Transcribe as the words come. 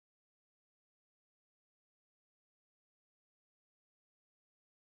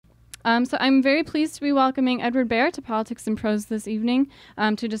So I'm very pleased to be welcoming Edward Behr to Politics and Prose this evening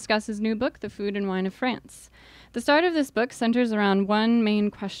to discuss his new book, The Food and Wine of France. The start of this book centers around one main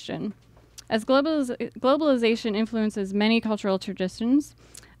question. As globalization influences many cultural traditions,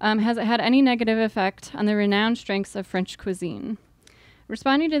 has it had any negative effect on the renowned strengths of French cuisine?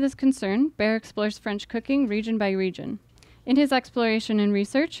 Responding to this concern, Behr explores French cooking region by region. In his exploration and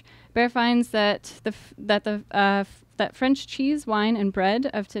research, Behr finds that that French cheese, wine, and bread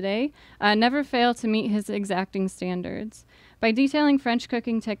of today never fail to meet his exacting standards. By detailing French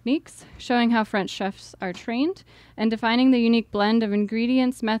cooking techniques, showing how French chefs are trained, and defining the unique blend of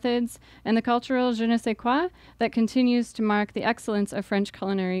ingredients, methods, and the cultural je ne sais quoi that continues to mark the excellence of French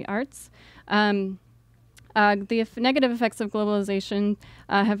culinary arts, the negative effects of globalization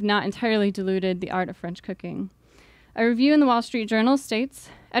have not entirely diluted the art of French cooking. A review in the Wall Street Journal states,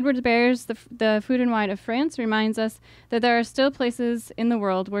 Edward Behr's the Food and Wine of France reminds us that there are still places in the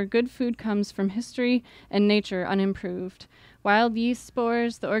world where good food comes from history and nature unimproved. Wild yeast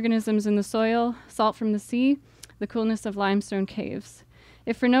spores, the organisms in the soil, salt from the sea, the coolness of limestone caves.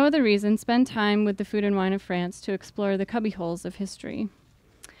 If for no other reason, spend time with the Food and Wine of France to explore the cubbyholes of history.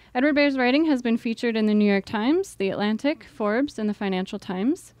 Edward Behr's writing has been featured in the New York Times, The Atlantic, Forbes, and the Financial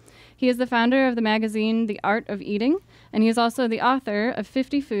Times. He is the founder of the magazine The Art of Eating, and he is also the author of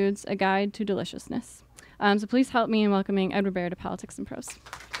 50 Foods, A Guide to Deliciousness. So please help me in welcoming Edward Behr to Politics and Prose.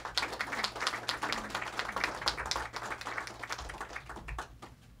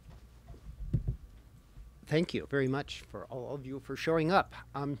 Thank you very much for all of you for showing up.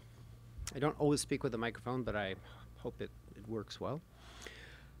 I don't always speak with a microphone, but I hope it works well.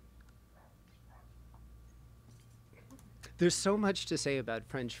 There's so much to say about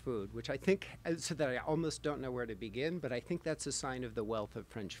French food, which I think, so that I almost don't know where to begin, but I think that's a sign of the wealth of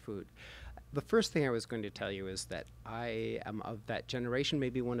French food. The first thing I was going to tell you is that I am of that generation,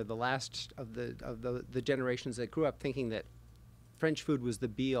 maybe one of the last of the generations that grew up thinking that French food was the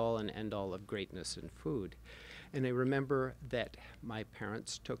be-all and end-all of greatness in food. And I remember that my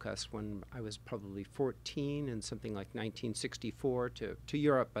parents took us when I was probably 14 in something like 1964 to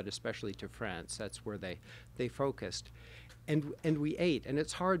Europe, but especially to France. That's where they focused. And we ate, and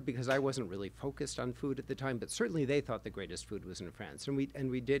it's hard because I wasn't really focused on food at the time, but certainly they thought the greatest food was in France,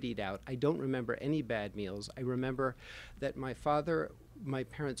 and we did eat out. I don't remember any bad meals. I remember that my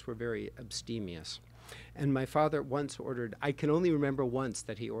parents were very abstemious, and my father once ordered, I can only remember once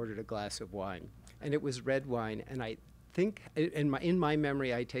that he ordered a glass of wine, and it was red wine, and I think, in my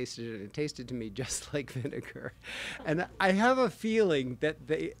memory, I tasted it, and it tasted to me just like vinegar. And I have a feeling that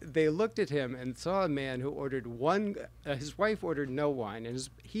they looked at him and saw a man who ordered his wife ordered no wine, and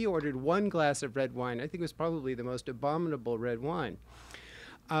he ordered one glass of red wine. I think it was probably the most abominable red wine.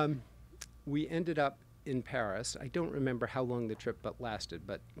 We ended up in Paris. I don't remember how long the trip lasted,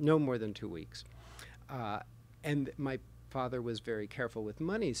 but no more than 2 weeks. And my father was very careful with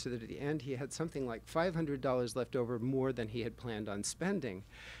money, so that at the end he had something like $500 left over, more than he had planned on spending.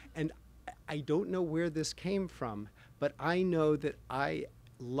 And I don't know where this came from, but I know that I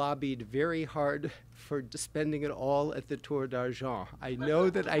lobbied very hard for spending it all at the Tour d'Argent. I know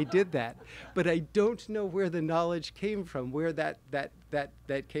that I did that, but I don't know where the knowledge came from, where that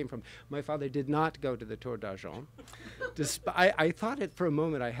came from. My father did not go to the Tour d'Argent. I thought it for a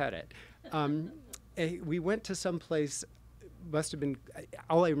moment, I had it. We went to some place, must have been,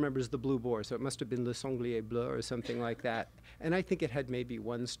 all I remember is the Blue Boar, so it must have been Le Sanglier Bleu or something like that. And I think it had maybe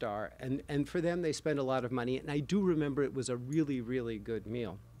 1 star. And for them, they spent a lot of money, and I do remember it was a really, really good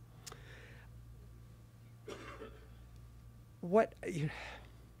meal. The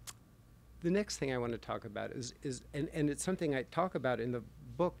next thing I want to talk about is it's something I talk about in the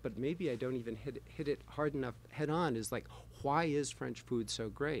book, but maybe I don't even hit it hard enough head on, is like, why is French food so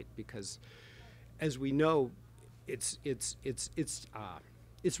great? Because as we know, its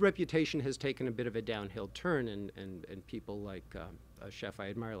reputation has taken a bit of a downhill turn, and people like a chef I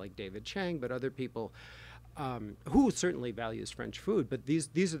admire like David Chang, but other people who certainly values French food. But these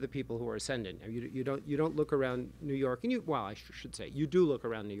are the people who are ascendant. You don't look around New York, and I should say you do look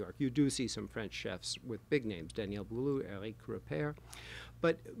around New York. You do see some French chefs with big names, Daniel Boulou, Eric Repaire.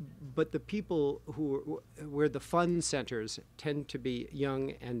 But the people where the fun centers tend to be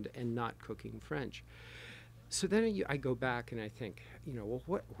young and not cooking French. So then I go back and I think,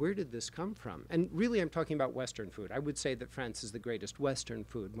 where did this come from? And really, I'm talking about Western food. I would say that France is the greatest Western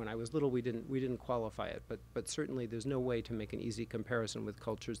food. When I was little, we didn't qualify it, but certainly there's no way to make an easy comparison with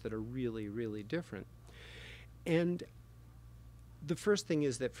cultures that are really, really different. And the first thing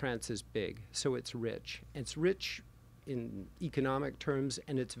is that France is big, so it's rich. It's rich in economic terms,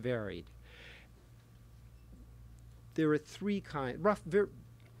 and it's varied. There are 3 kinds,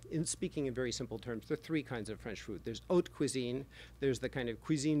 in speaking in very simple terms, there are three kinds of French food. There's haute cuisine, there's the kind of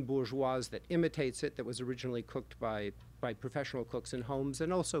cuisine bourgeoise that imitates it, that was originally cooked by professional cooks in homes,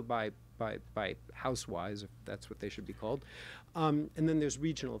 and also by housewives, if that's what they should be called. And then there's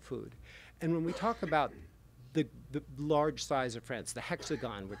regional food. And when we talk about the large size of France, the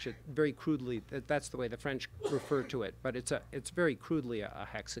hexagon, which it very crudely, that's the way the French refer to it, but it's very crudely a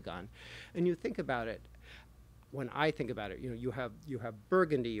hexagon. And you think about it, when I think about it, you have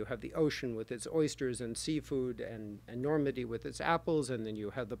Burgundy, you have the ocean with its oysters and seafood, and Normandy with its apples, and then you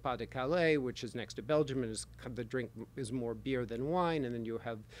have the Pas de Calais, which is next to Belgium, and the drink is more beer than wine, and then you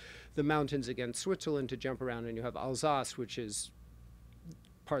have the mountains against Switzerland to jump around, and you have Alsace, which is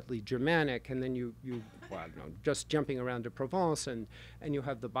partly Germanic, and then well, I don't know, just jumping around to Provence, and you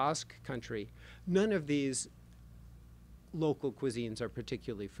have the Basque country. None of these local cuisines are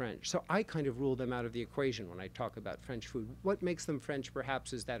particularly French. So I kind of rule them out of the equation when I talk about French food. What makes them French,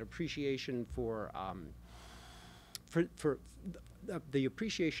 perhaps, is that appreciation for the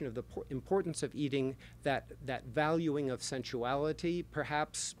appreciation of the importance of eating, that valuing of sensuality.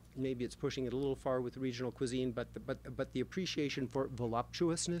 Perhaps, maybe it's pushing it a little far with regional cuisine, but the appreciation for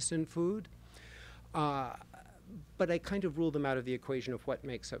voluptuousness in food. But I kind of rule them out of the equation of what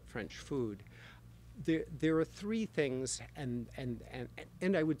makes up French food. There are three things, and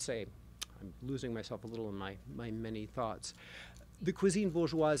I would say, I'm losing myself a little in my many thoughts. The cuisine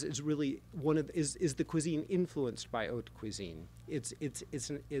bourgeoise is really is the cuisine influenced by haute cuisine. It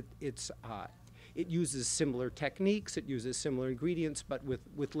uses similar techniques, it uses similar ingredients, but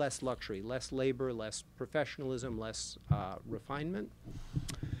with less luxury, less labor, less professionalism, less refinement.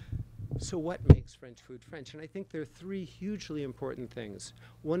 So what makes French food French? And I think there are three hugely important things,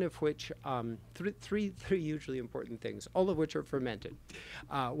 one of which, three hugely important things, all of which are fermented.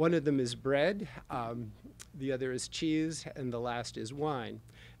 One of them is bread, the other is cheese, and the last is wine.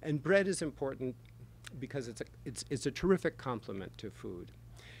 And bread is important because it's a terrific complement to food.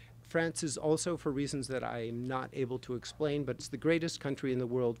 France is also, for reasons that I'm not able to explain, but it's the greatest country in the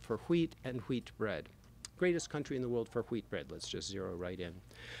world for wheat and wheat bread. Greatest country in the world for wheat bread, let's just zero right in.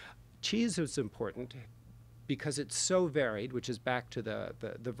 Cheese is important because it's so varied, which is back to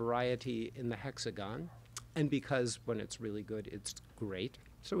the variety in the hexagon, and because when it's really good, it's great.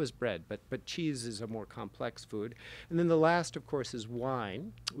 So is bread, but cheese is a more complex food. And then the last, of course, is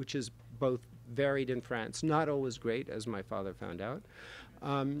wine, which is both varied in France, not always great, as my father found out,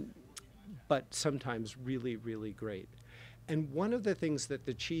 but sometimes really, really great. And one of the things that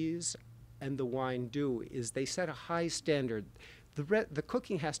the cheese and the wine do is they set a high standard. The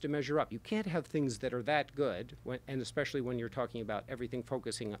cooking has to measure up. You can't have things that are that good, and especially when you're talking about everything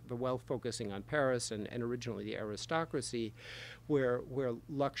the wealth focusing on Paris and originally the aristocracy, where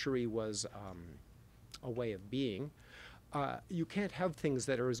luxury was a way of being. You can't have things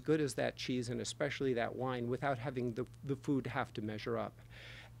that are as good as that cheese and especially that wine without having the food have to measure up.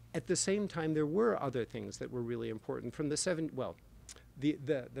 At the same time, there were other things that were really important from the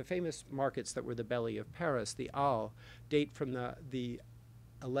the famous markets that were the belly of Paris, the Halles, date from the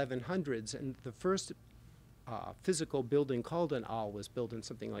 1100s, and the first physical building called an Halles was built in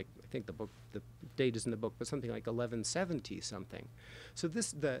something like, I think the date is in the book, but something like 1170 something. So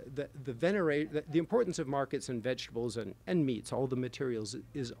the importance of markets and vegetables and meats, all the materials,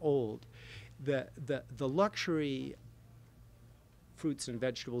 is old. The luxury fruits and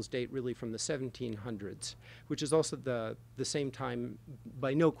vegetables date really from the 1700s, which is also the same time,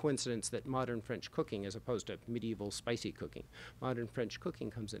 by no coincidence, that modern French cooking, as opposed to medieval spicy cooking, modern French cooking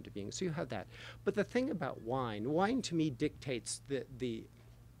comes into being. So you have that. But the thing about wine to me dictates the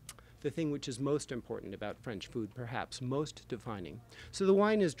thing which is most important about French food, perhaps most defining. So the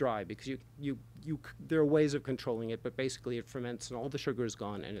wine is dry because there are ways of controlling it, but basically it ferments and all the sugar is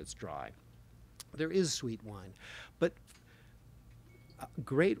gone and it's dry. There is sweet wine, but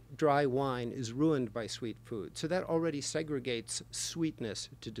great dry wine is ruined by sweet food. So that already segregates sweetness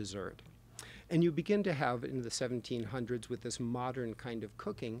to dessert. And you begin to have, in the 1700s, with this modern kind of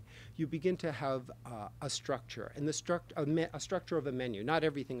cooking, you begin to have a structure, and a structure of a menu, not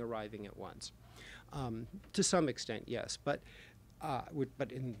everything arriving at once. To some extent, yes, but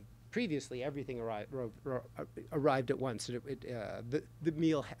previously everything arrived at once, and the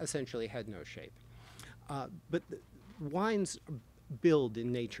meal essentially had no shape. But wines build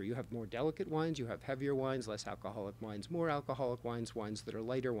in nature. You have more delicate wines, you have heavier wines, less alcoholic wines, more alcoholic wines, wines that are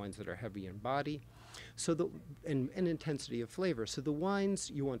lighter, wines that are heavy in body, and intensity of flavor. So the wines,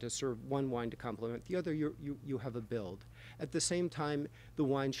 you want to serve one wine to complement the other, you have a build. At the same time, the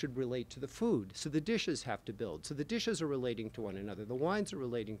wine should relate to the food. So the dishes have to build. So the dishes are relating to one another. The wines are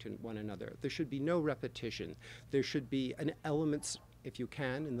relating to one another. There should be no repetition. There should be an elements if you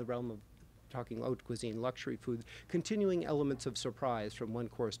can, in the realm of talking haute cuisine, luxury food, continuing elements of surprise from one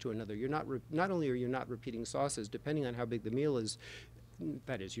course to another. You're not only are you not repeating sauces, depending on how big the meal is,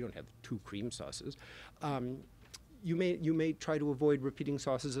 that is, you don't have 2 cream sauces. You may try to avoid repeating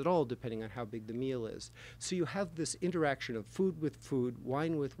sauces at all, depending on how big the meal is. So you have this interaction of food with food,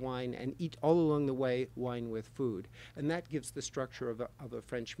 wine with wine, and eat all along the way, wine with food. And that gives the structure of a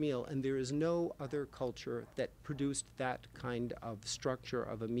French meal. And there is no other culture that produced that kind of structure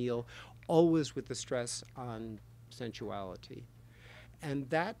of a meal, always with the stress on sensuality. And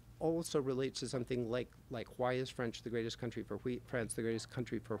that also relates to something like why is France the greatest country for wheat?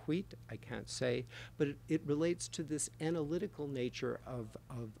 I can't say, but it relates to this analytical nature of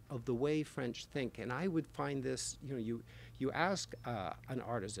the way French think. And I would find this, you ask an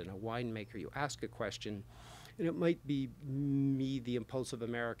artisan, a winemaker, you ask a question, and it might be me, the impulsive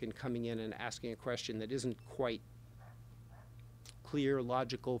American, coming in and asking a question that isn't quite clear,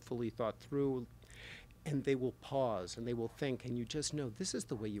 logical, fully thought through. And they will pause and they will think, and you just know this is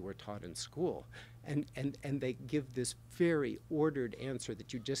the way you were taught in school. And they give this very ordered answer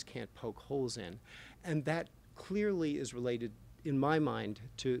that you just can't poke holes in. And that clearly is related, in my mind,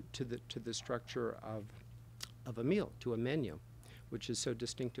 to the structure of a meal, to a menu, which is so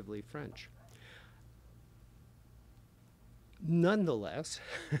distinctively French. Nonetheless,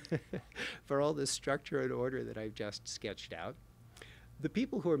 for all this structure and order that I've just sketched out, the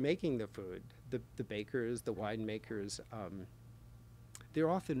people who are making the food, the bakers, the winemakers, they're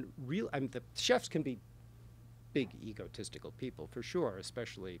often real. The chefs can be big egotistical people for sure,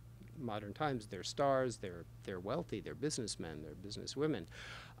 especially modern times. They're stars, they're wealthy, they're businessmen, they're businesswomen.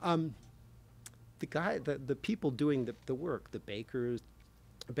 The people doing the work, the bakers,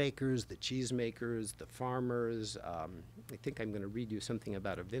 the cheesemakers, the farmers. I think I'm going to read you something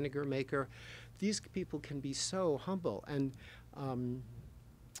about a vinegar maker. These people can be so humble, and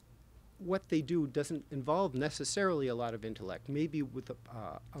what they do doesn't involve necessarily a lot of intellect. Maybe with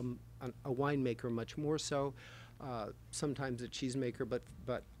a winemaker much more so, sometimes a cheesemaker,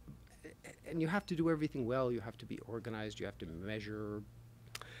 but and you have to do everything well. You have to be organized. You have to measure.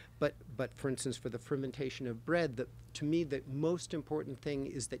 But for instance, for the fermentation of bread, to me, the most important thing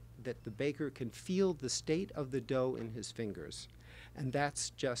is that the baker can feel the state of the dough in his fingers. And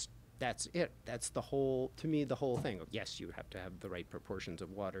that's it. That's the whole, to me, the whole thing. Yes, you have to have the right proportions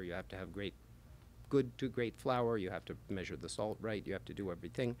of water. You have to have good to great flour. You have to measure the salt right. You have to do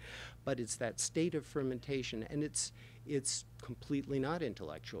everything. But it's that state of fermentation, and it's completely not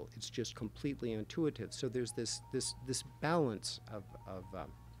intellectual. It's just completely intuitive. So there's this balance of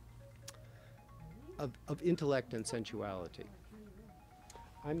intellect and sensuality.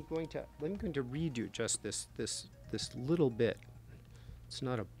 I'm going to read you just this little bit.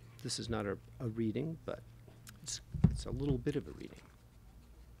 This is not a reading, but it's a little bit of a reading.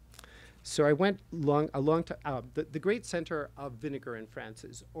 So I went along to the great center of vinegar in France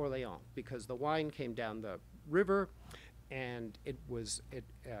is Orléans, because the wine came down the river, and it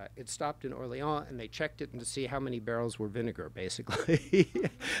stopped in Orléans, and they checked it to see how many barrels were vinegar, basically.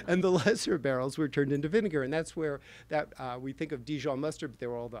 And the lesser barrels were turned into vinegar, and that's where we think of Dijon mustard. But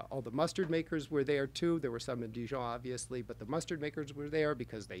there were all the mustard makers were there too. There were some in Dijon, obviously, but the mustard makers were there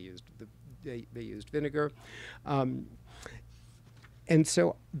because they used vinegar. And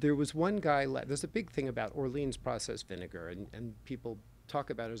so there was one guy. There's a big thing about Orleans processed vinegar, and people talk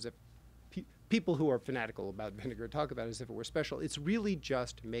about it as if people who are fanatical about vinegar talk about it as if it were special. It's really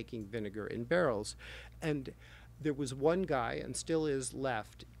just making vinegar in barrels. And there was one guy, and still is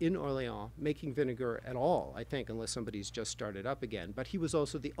left, in Orléans making vinegar at all, I think, unless somebody's just started up again. But he was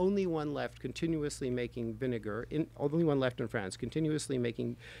also the only one left continuously making vinegar, only one left in France, continuously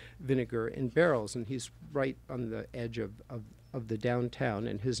making vinegar in barrels. And he's right on the edge of the downtown,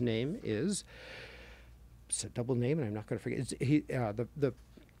 and his name is, it's a double name, and I'm not going to forget.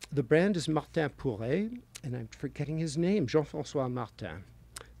 The brand is Martin Prose, and I'm forgetting his name, Jean-François Martin.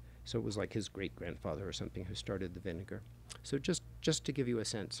 So it was like his great-grandfather or something who started the vinegar. So just to give you a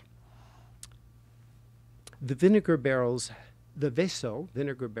sense. The vinegar barrels, the vaisseaux,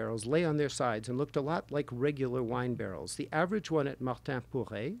 vinegar barrels, lay on their sides and looked a lot like regular wine barrels. The average one at Martin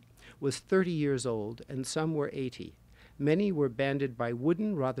Prose was 30 years old, and some were 80. Many were banded by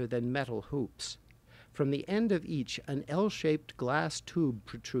wooden rather than metal hoops. From the end of each, an L-shaped glass tube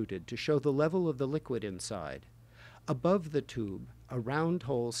protruded to show the level of the liquid inside. Above the tube, a round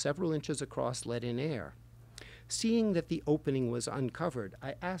hole several inches across let in air. Seeing that the opening was uncovered,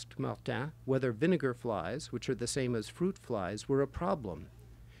 I asked Martin whether vinegar flies, which are the same as fruit flies, were a problem.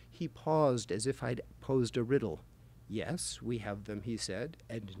 He paused as if I'd posed a riddle. Yes, we have them, he said,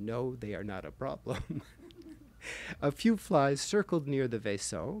 and no, they are not a problem. A few flies circled near the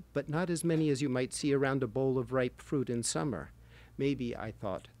vaisseau, but not as many as you might see around a bowl of ripe fruit in summer. Maybe, I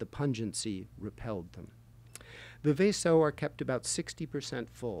thought, the pungency repelled them. The vaisseaux are kept about 60%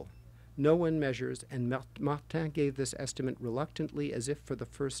 full. No one measures, and Martin gave this estimate reluctantly as if for the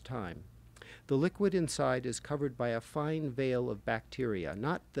first time. The liquid inside is covered by a fine veil of bacteria,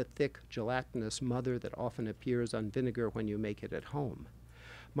 not the thick, gelatinous mother that often appears on vinegar when you make it at home.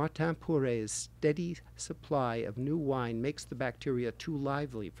 Martin Pouret's steady supply of new wine makes the bacteria too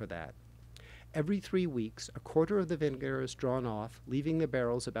lively for that. Every 3 weeks, a quarter of the vinegar is drawn off, leaving the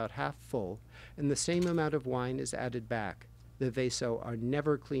barrels about half full, and the same amount of wine is added back. The vaisseaux are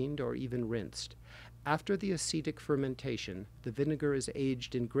never cleaned or even rinsed. After the acetic fermentation, the vinegar is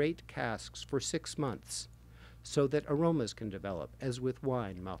aged in great casks for 6 months, so that aromas can develop, as with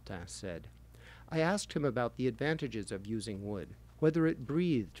wine, Martin said. I asked him about the advantages of using wood, whether it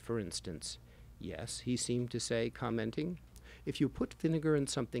breathed, for instance. Yes, he seemed to say, commenting, if you put vinegar in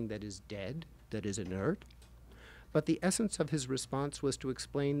something that is dead, that is inert. But the essence of his response was to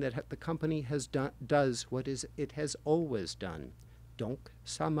explain that the company does what it has always done. Donc,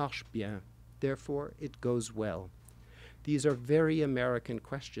 ça marche bien. Therefore, it goes well. These are very American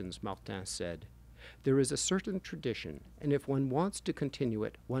questions, Martin said. There is a certain tradition, and if one wants to continue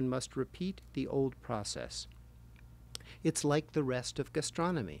it, one must repeat the old process. It's like the rest of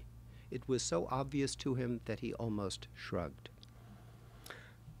gastronomy. It was so obvious to him that he almost shrugged.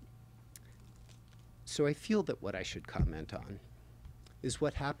 So I feel that what I should comment on is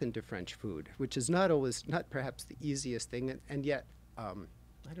what happened to French food, which is not perhaps the easiest thing, and yet, I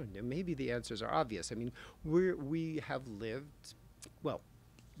don't know, maybe the answers are obvious. I mean, we have lived, well,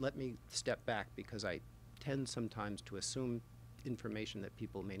 let me step back because I tend sometimes to assume information that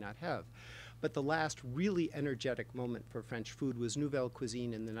people may not have. But the last really energetic moment for French food was Nouvelle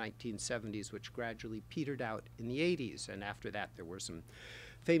Cuisine in the 1970s, which gradually petered out in the 80s. And after that, there were some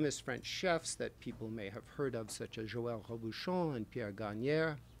famous French chefs that people may have heard of, such as Joël Robuchon and Pierre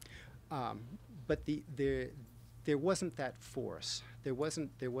Gagnère. But there wasn't that force. There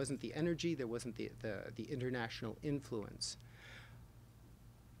wasn't the energy. There wasn't the international influence.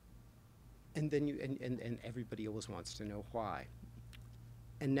 And then and everybody always wants to know why.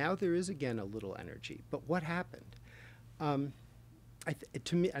 And now there is again a little energy. But what happened?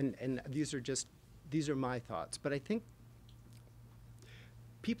 To me, and these are my thoughts. But I think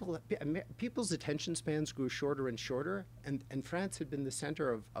people's attention spans grew shorter and shorter, and France had been the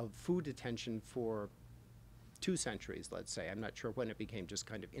center of food attention for 2 centuries, let's say. I'm not sure when it became just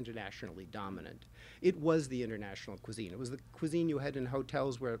kind of internationally dominant. It was the international cuisine. It was the cuisine you had in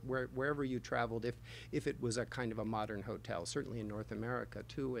hotels wherever you traveled, if it was a kind of a modern hotel, certainly in North America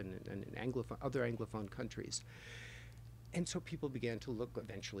too, and in other Anglophone countries. And so people began to look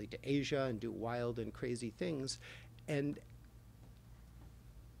eventually to Asia and do wild and crazy things.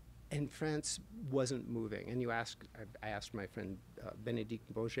 And France wasn't moving. And I asked my friend Bénédicte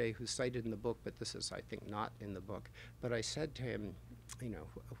Bourget, who's cited in the book, but this is, I think, not in the book. But I said to him,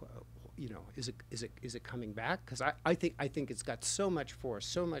 is it coming back? Because I think it's got so much force,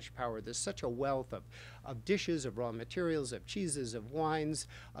 so much power. There's such a wealth of dishes, of raw materials, of cheeses, of wines,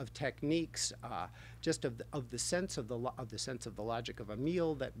 of techniques, just of the sense of the logic of a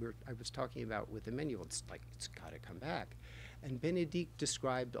meal that I was talking about with the menu. It's like it's got to come back. And Bénédicte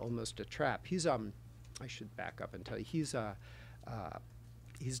described almost a trap. He's I should back up and tell you, he's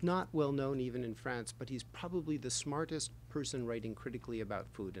not well known even in France, but he's probably the smartest person writing critically about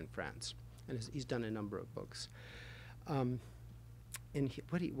food in France, and he's done a number of books. And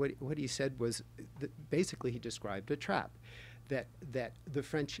what he said was that basically he described a trap, that the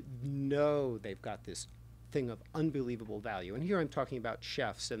French know they've got this thing of unbelievable value. And here I'm talking about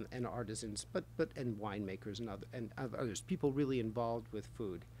chefs and artisans, but winemakers and others, people really involved with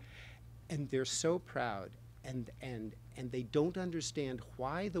food. And they're so proud, and they don't understand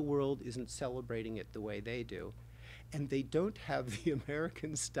why the world isn't celebrating it the way they do. And they don't have the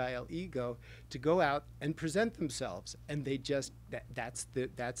American style ego to go out and present themselves. And they just, that's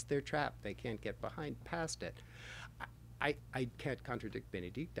their trap. They can't get past it. I can't contradict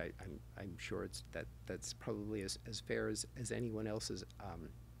Bénédicte. I'm sure that's probably as fair as anyone else's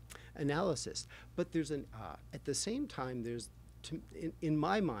analysis. But there's at the same time, there's in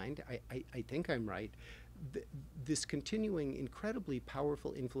my mind, I think I'm right, this continuing incredibly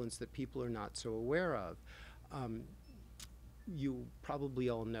powerful influence that people are not so aware of. You probably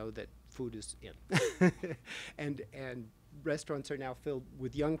all know that food is in, and restaurants are now filled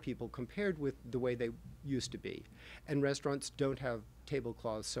with young people compared with the way they used to be. And restaurants don't have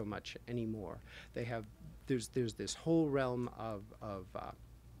tablecloths so much anymore. There's this whole realm of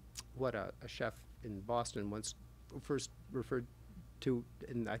what a chef in Boston once first referred to,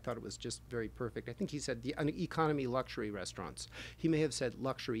 and I thought it was just very perfect. I think he said the economy luxury restaurants. He may have said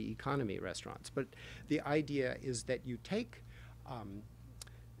luxury economy restaurants, but the idea is that you take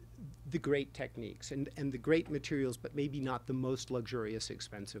the great techniques and the great materials, but maybe not the most luxurious,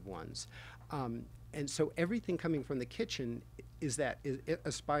 expensive ones. And so everything coming from the kitchen it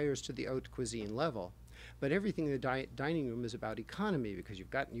aspires to the haute cuisine level. But everything in the dining room is about economy, because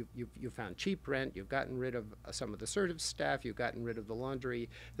you've found cheap rent, you've gotten rid of some of the service staff, you've gotten rid of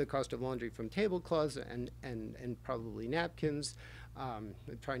the cost of laundry from tablecloths and probably napkins.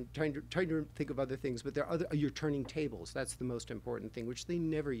 Trying to think of other things, but you're turning tables. That's the most important thing, which they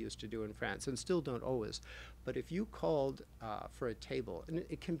never used to do in France and still don't always. But if you called for a table, and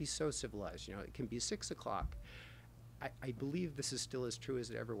it can be so civilized, it can be 6 o'clock. I believe this is still as true as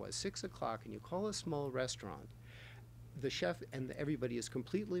it ever was. 6 o'clock, and you call a small restaurant, the chef and everybody is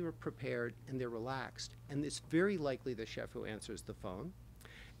completely prepared and they're relaxed, and it's very likely the chef who answers the phone,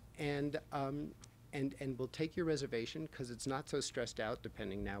 and will take your reservation, because it's not so stressed out.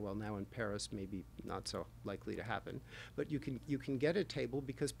 Depending now in Paris, maybe not so likely to happen, but you can get a table,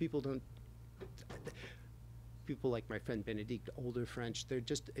 because people like my friend Benedict, older French, they're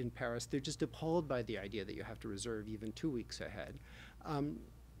just in Paris, they're just appalled by the idea that you have to reserve even 2 weeks ahead. And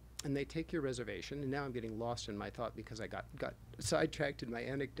they take your reservation, and now I'm getting lost in my thought because I got sidetracked in my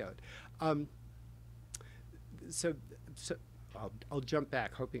anecdote. So I'll jump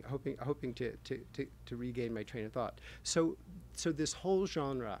back, hoping to regain my train of thought. So this whole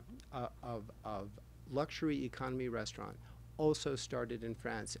genre of luxury economy restaurant also started in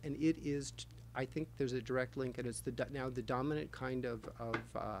France, and it is. I think there's a direct link, and it's now the dominant kind of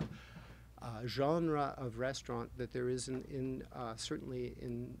genre of restaurant that there is in certainly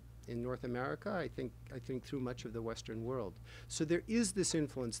in North America. I think through much of the Western world. So there is this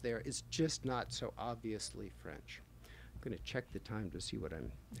influence there. It's just not so obviously French. I'm going to check the time to see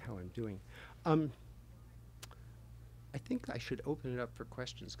how I'm doing. I think I should open it up for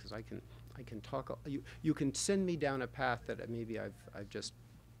questions, because I can talk. You can send me down a path that maybe I've just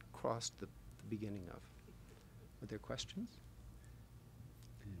crossed the beginning of. Are there questions?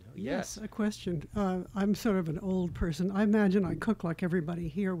 No. Yes, a question. I'm sort of an old person. I imagine I cook like everybody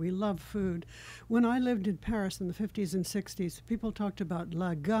here. We love food. When I lived in Paris in the 50s and 60s, people talked about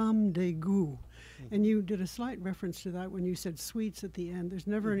la gamme des goûts. And you did a slight reference to that when you said sweets at the end. There's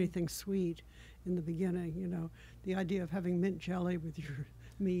never anything sweet in the beginning, The idea of having mint jelly with your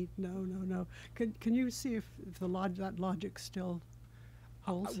meat, no. Can you see if that logic still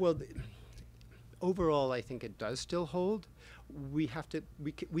holds? Overall, I think it does still hold. We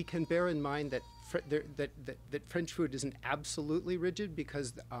can bear in mind that that French food isn't absolutely rigid,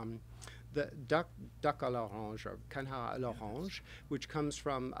 because the duck à l'orange, or canard à l'orange, which comes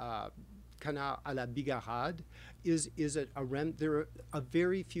from canard à la bigarade, there are a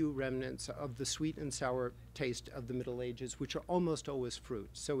very few remnants of the sweet and sour taste of the Middle Ages, which are almost always fruit.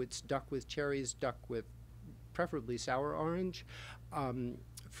 So it's duck with cherries, duck with preferably sour orange.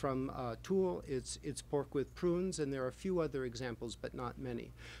 From Toul, it's pork with prunes, and there are a few other examples, but not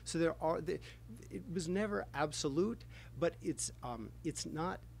many. So it was never absolute, but it's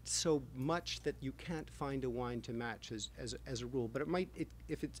not so much that you can't find a wine to match as a rule. But it might,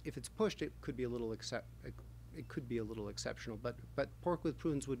 if it's pushed, it could be a little exceptional. But pork with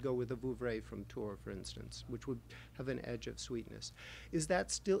prunes would go with a Vouvray from Tours, for instance, which would have an edge of sweetness. Is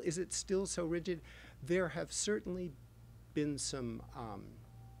it still so rigid? There have certainly been some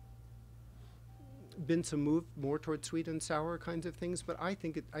move more toward sweet and sour kinds of things, but I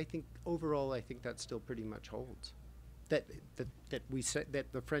think overall that still pretty much holds. That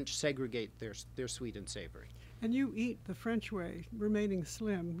the French segregate their sweet and savory. And you eat the French way, remaining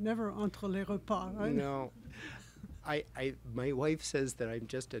slim, never entre les repas, right? No. My wife says that I'm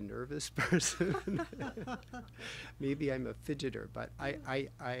just a nervous person. Maybe I'm a fidgeter, but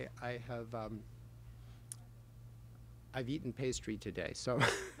I've eaten pastry today, so.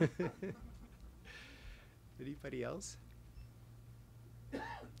 Anybody else?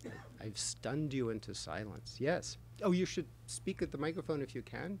 I've stunned you into silence. Yes. Oh, you should speak at the microphone if you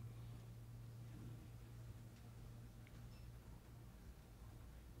can.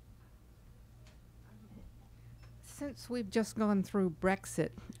 Since we've just gone through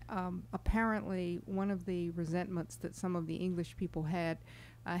Brexit, apparently one of the resentments that some of the English people had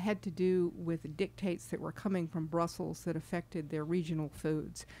to do with dictates that were coming from Brussels that affected their regional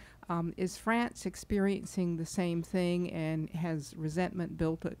foods. Is France experiencing the same thing, and has resentment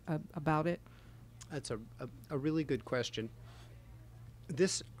built about it? That's a really good question.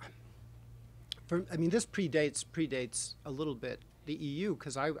 This predates a little bit the EU,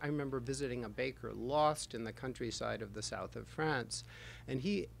 because I remember visiting a baker lost in the countryside of the south of France, and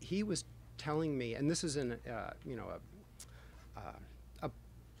he was telling me, and this is in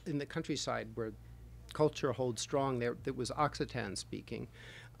in the countryside where culture holds strong. There was Occitan speaking,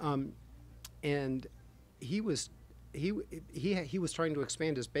 and he was trying to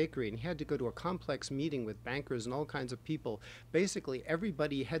expand his bakery, and he had to go to a complex meeting with bankers and all kinds of people. Basically,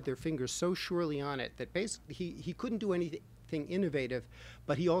 everybody had their fingers so surely on it that basically he couldn't do anything innovative,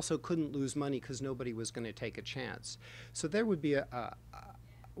 but he also couldn't lose money because nobody was going to take a chance. So there would be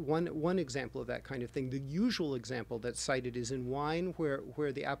one example of that kind of thing. The usual example that's cited is in wine,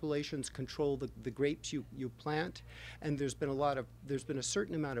 where the appellations control the grapes you plant, and there's been a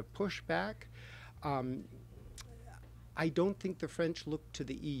certain amount of pushback. I don't think the French look to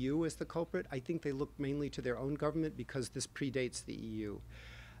the EU as the culprit. I think they look mainly to their own government because this predates the EU.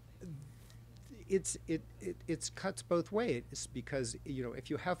 It's cuts both ways because, you know, if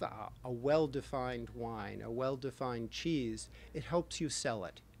you have a well-defined wine, a well-defined cheese, it helps you sell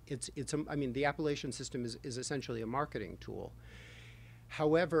it. I mean, the appellation system is essentially a marketing tool.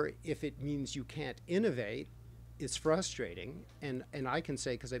 However, if it means you can't innovate, it's frustrating. And I can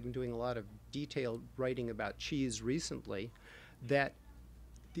say, because I've been doing a lot of detailed writing about cheese recently, that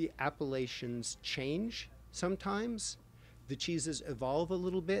the appellations change sometimes. The cheeses evolve a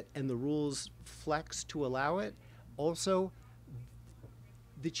little bit and the rules flex to allow it. Also,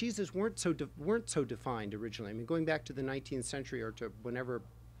 the cheeses weren't so defined originally. I mean, going back to the 19th century or to whenever,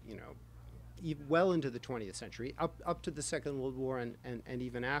 you know, well into the 20th century, up to the Second World War and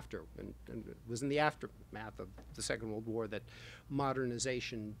even after. And it was in the aftermath of the Second World War that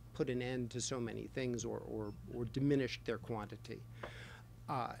modernization put an end to so many things or diminished their quantity.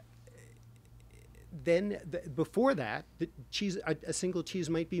 Then before that, the cheese, a single cheese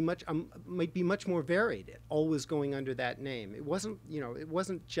might be much more varied, always going under that name. It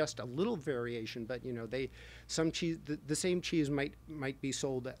wasn't just a little variation, but you know, some cheese, the same cheese might be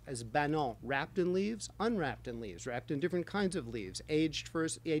sold as banon, wrapped in leaves, unwrapped in leaves, wrapped in different kinds of leaves, aged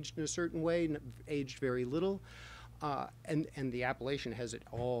in a certain way, aged very little, and the appellation has it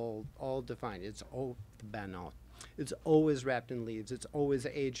all defined. It's all banon. It's always wrapped in leaves. It's always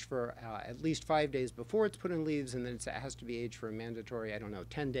aged for at least 5 days before it's put in leaves, and then it has to be aged for a mandatory,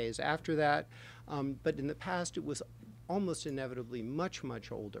 10 days after that. But in the past, it was almost inevitably much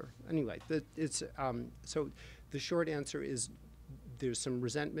older. Anyway, so the short answer is there's some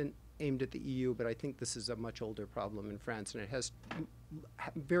resentment aimed at the EU, but I think this is a much older problem in France, and it has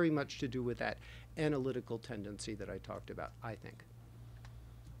very much to do with that analytical tendency that I talked about, I think.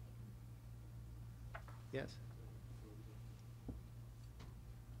 Yes?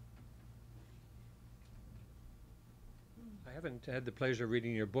 I haven't had the pleasure of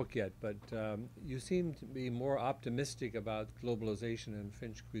reading your book yet, but you seem to be more optimistic about globalization and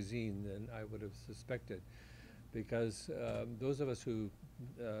French cuisine than I would have suspected, because those of us who've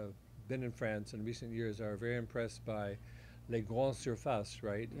been in France in recent years are very impressed by les grandes surfaces,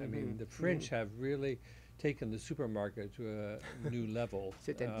 right? I mean, the French have really taken the supermarket to a new level.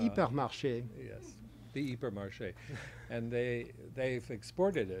 C'est un hypermarché. Yes, the hypermarché. And they've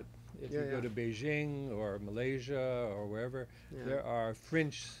exported it. If you go to Beijing or Malaysia or wherever, there are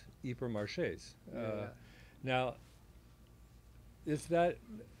French hypermarchés. Now, is that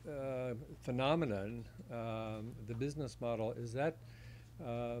phenomenon, the business model, is that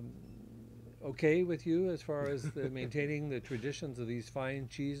okay with you as far as maintaining the traditions of these fine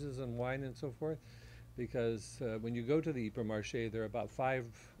cheeses and wine and so forth? Because when you go to the hypermarché, there are about 5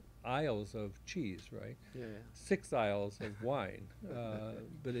 aisles of cheese, right? 6 aisles of wine.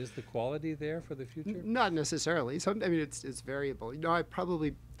 But is the quality there for the future? Not necessarily. It's variable. You know, I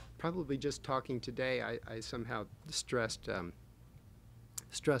probably just talking today, I somehow stressed the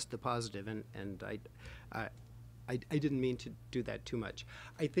positive, and I didn't mean to do that too much.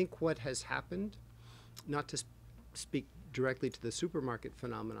 I think what has happened, not to speak directly to the supermarket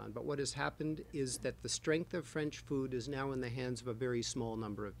phenomenon, but what has happened is that the strength of French food is now in the hands of a very small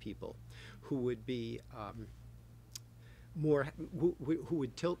number of people who would be who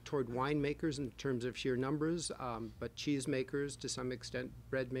would tilt toward winemakers in terms of sheer numbers, but cheesemakers to some extent,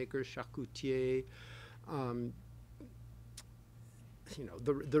 bread makers, charcutiers, you know,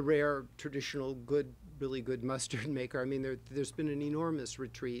 the rare traditional really good mustard maker. I mean, there's been an enormous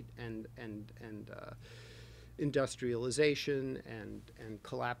retreat and industrialization and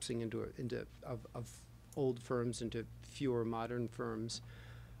collapsing of old firms into fewer modern firms.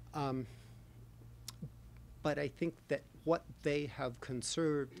 But I think that what they have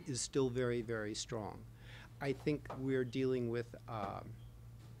conserved is still very, very strong. I think we're dealing with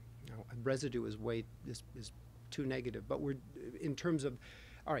residue is too negative, but we're in terms of,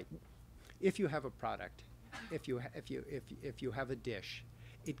 all right, if you have a product, if you have a dish,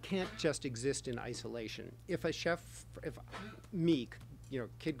 it can't just exist in isolation. If a chef, if me,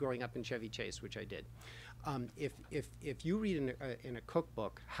 kid growing up in Chevy Chase, which I did, if you read in a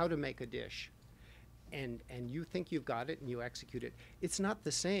cookbook how to make a dish, and you think you've got it and you execute it, it's not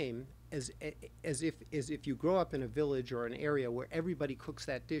the same as if you grow up in a village or an area where everybody cooks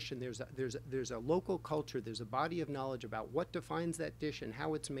that dish, and there's a local culture, there's a body of knowledge about what defines that dish and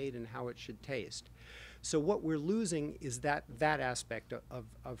how it's made and how it should taste. So what we're losing is that aspect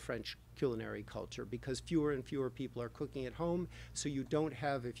of French culinary culture, because fewer and fewer people are cooking at home. So you don't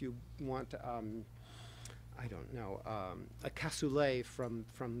have, if you want, I don't know, a cassoulet from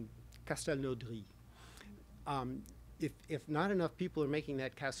Castelnaudry. If not enough people are making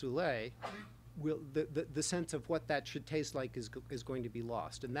that cassoulet, the sense of what that should taste like is going to be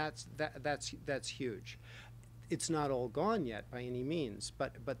lost, and that's huge. It's not all gone yet by any means,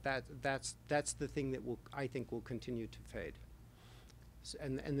 but that's the thing that I think will continue to fade.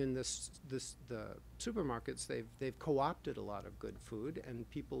 And then the supermarkets, they've co-opted a lot of good food, and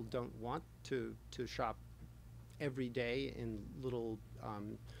people don't want to shop every day in little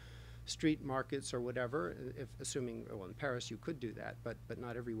street markets or whatever, assuming, well, in Paris you could do that, but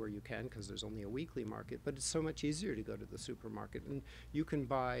not everywhere you can, because there's only a weekly market. But it's so much easier to go to the supermarket, and you can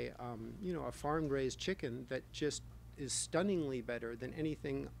buy a farm-raised chicken that just is stunningly better than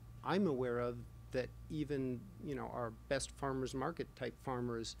anything I'm aware of that even our best farmers market type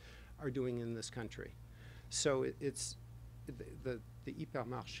farmers are doing in this country. So it's the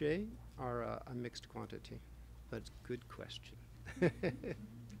hypermarchés are a mixed quantity, but good question.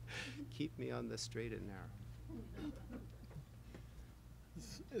 Keep me on the straight and narrow.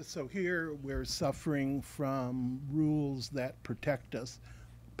 So here we're suffering from rules that protect us.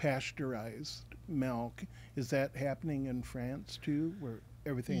 Pasteurized milk. Is that happening in France too, where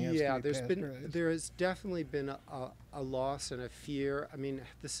everything has to be pasteurized? There has definitely been a loss and a fear. I mean,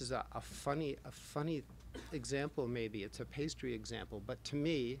 this is a funny example. Maybe it's a pastry example, but to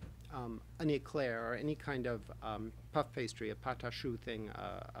me, an éclair or any kind of puff pastry, a pâte à choux thing,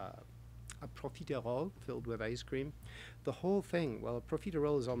 a profiterole filled with ice cream, the whole thing, well, a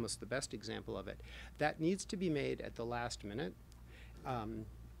profiterole is almost the best example of it. That needs to be made at the last minute,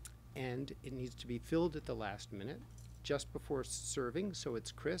 and it needs to be filled at the last minute, just before serving, so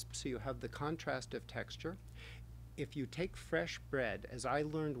it's crisp, so you have the contrast of texture. If you take fresh bread, as I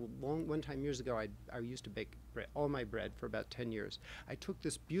learned one time years ago, I used to bake all my bread for about 10 years. I took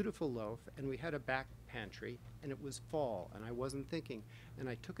this beautiful loaf, and we had a back pantry, and it was fall, and I wasn't thinking. And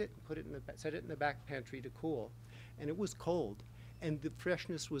I took it and put it set it in the back pantry to cool, and it was cold, and the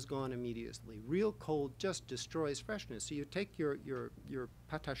freshness was gone immediately. Real cold just destroys freshness. So you take your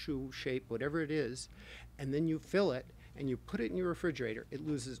pâte à choux shape, whatever it is, and then you fill it, and you put it in your refrigerator. It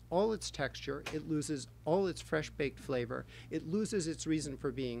loses all its texture, it loses all its fresh baked flavor, it loses its reason for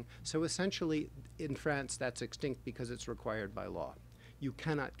being. So essentially, in France, that's extinct because it's required by law. You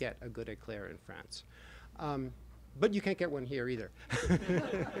cannot get a good éclair in France. But you can't get one here either.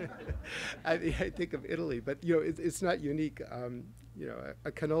 I think of Italy, but it's not unique.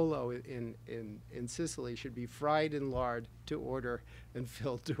 A cannolo in Sicily should be fried in lard to order and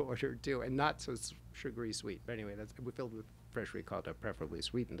filled to order too, and not so sugary sweet. But anyway, that's filled with fresh ricotta, preferably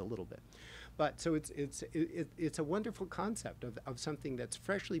sweetened a little bit. But so it's a wonderful concept of something that's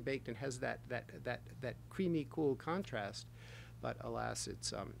freshly baked and has that creamy, cool contrast. But alas,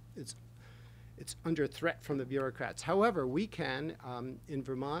 it's under threat from the bureaucrats. However, we can, in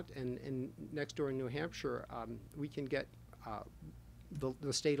Vermont and next door in New Hampshire, we can get,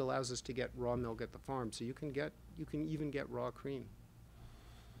 the state allows us to get raw milk at the farm, so you can even get raw cream,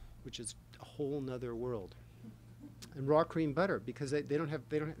 which is a whole nother world. And raw cream butter, because they don't have,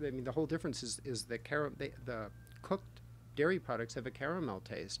 I mean, the whole difference is the cooked dairy products have a caramel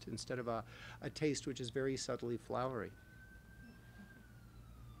taste instead of a taste which is very subtly floury.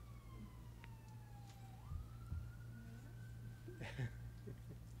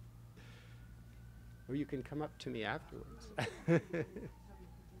 Or you can come up to me afterwards. How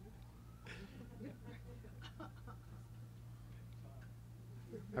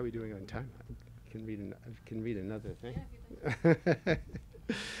are we doing on time? I can read another thing.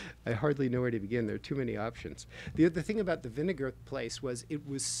 I hardly know where to begin. There are too many options. The other thing about the vinegar place was it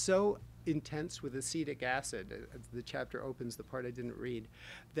was so intense with acetic acid, the chapter opens the part I didn't read,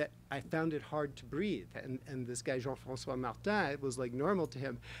 that I found it hard to breathe. And this guy, Jean-François Martin, it was like normal to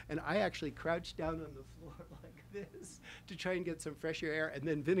him. And I actually crouched down on the floor like this to try and get some fresher air. And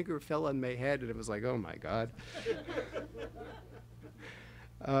then vinegar fell on my head, and it was like, oh, my God.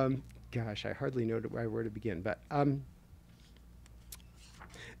 gosh, I hardly know where to begin, but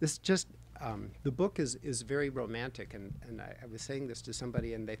this just, the book is very romantic, and I was saying this to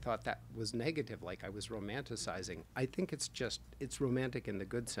somebody and they thought that was negative, like I was romanticizing. I think it's romantic in the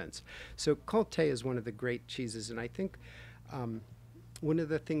good sense. So Comté is one of the great cheeses, and I think one of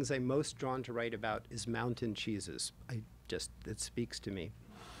the things I'm most drawn to write about is mountain cheeses. It speaks to me.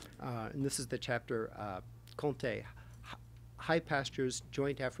 And this is the chapter, Comté, high pastures,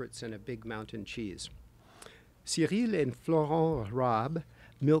 joint efforts, and a big mountain cheese. Cyril and Florent Rabe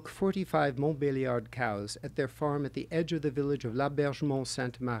milk 45 Montbéliard cows at their farm at the edge of the village of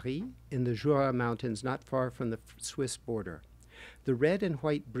L'Abergement-Sainte-Marie in the Jura Mountains, not far from the Swiss border. The red and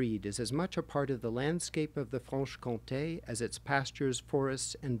white breed is as much a part of the landscape of the Franche-Comté as its pastures,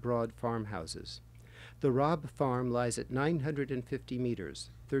 forests, and broad farmhouses. The Rabe farm lies at 950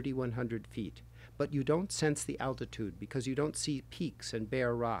 meters, 3,100 feet, but you don't sense the altitude because you don't see peaks and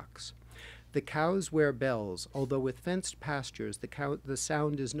bare rocks. The cows wear bells, although with fenced pastures, the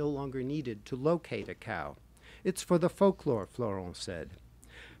sound is no longer needed to locate a cow. It's for the folklore, Florent said.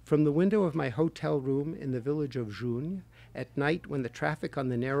 From the window of my hotel room in the village of Jougnes, at night when the traffic on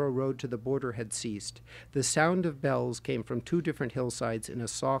the narrow road to the border had ceased, the sound of bells came from two different hillsides in a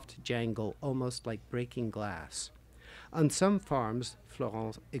soft jangle, almost like breaking glass. On some farms,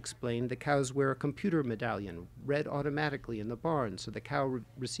 Florent explained, the cows wear a computer medallion, read automatically in the barn, so the cow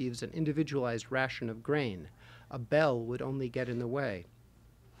receives an individualized ration of grain. A bell would only get in the way.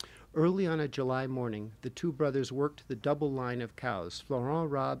 Early on a July morning, the two brothers worked the double line of cows,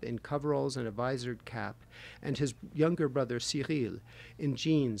 Florent Rabe in coveralls and a visored cap, and his younger brother Cyril in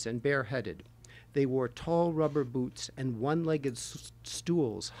jeans and bareheaded. They wore tall rubber boots, and one-legged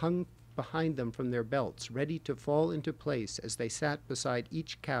stools hung behind them from their belts, ready to fall into place as they sat beside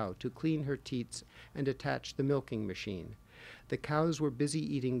each cow to clean her teats and attach the milking machine. The cows were busy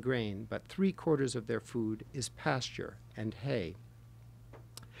eating grain, but 3/4 of their food is pasture and hay.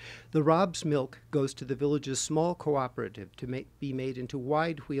 The Rabe's milk goes to the village's small cooperative to be made into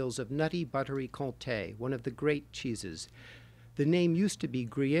wide wheels of nutty, buttery Comté, one of the great cheeses. The name used to be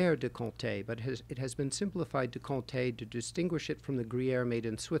Gruyère de Comté, but it has been simplified to Comté to distinguish it from the Gruyère made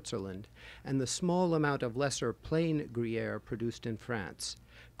in Switzerland and the small amount of lesser plain Gruyère produced in France.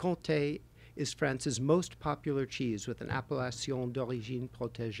 Comté is France's most popular cheese with an appellation d'origine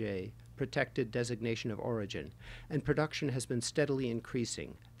protégée, protected designation of origin, and production has been steadily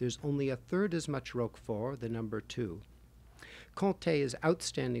increasing. There's only a third as much Roquefort, the number 2. Comté is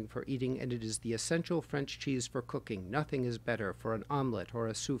outstanding for eating, and it is the essential French cheese for cooking. Nothing is better for an omelette or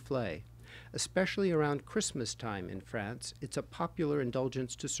a soufflé. Especially around Christmas time in France, it's a popular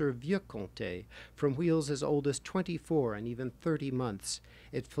indulgence to serve vieux Comté from wheels as old as 24 and even 30 months.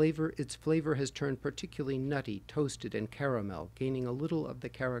 Its flavor has turned particularly nutty, toasted, and caramel, gaining a little of the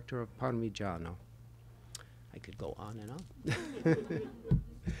character of Parmigiano. I could go on and on.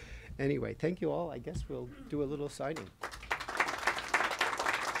 Anyway, thank you all. I guess we'll do a little signing.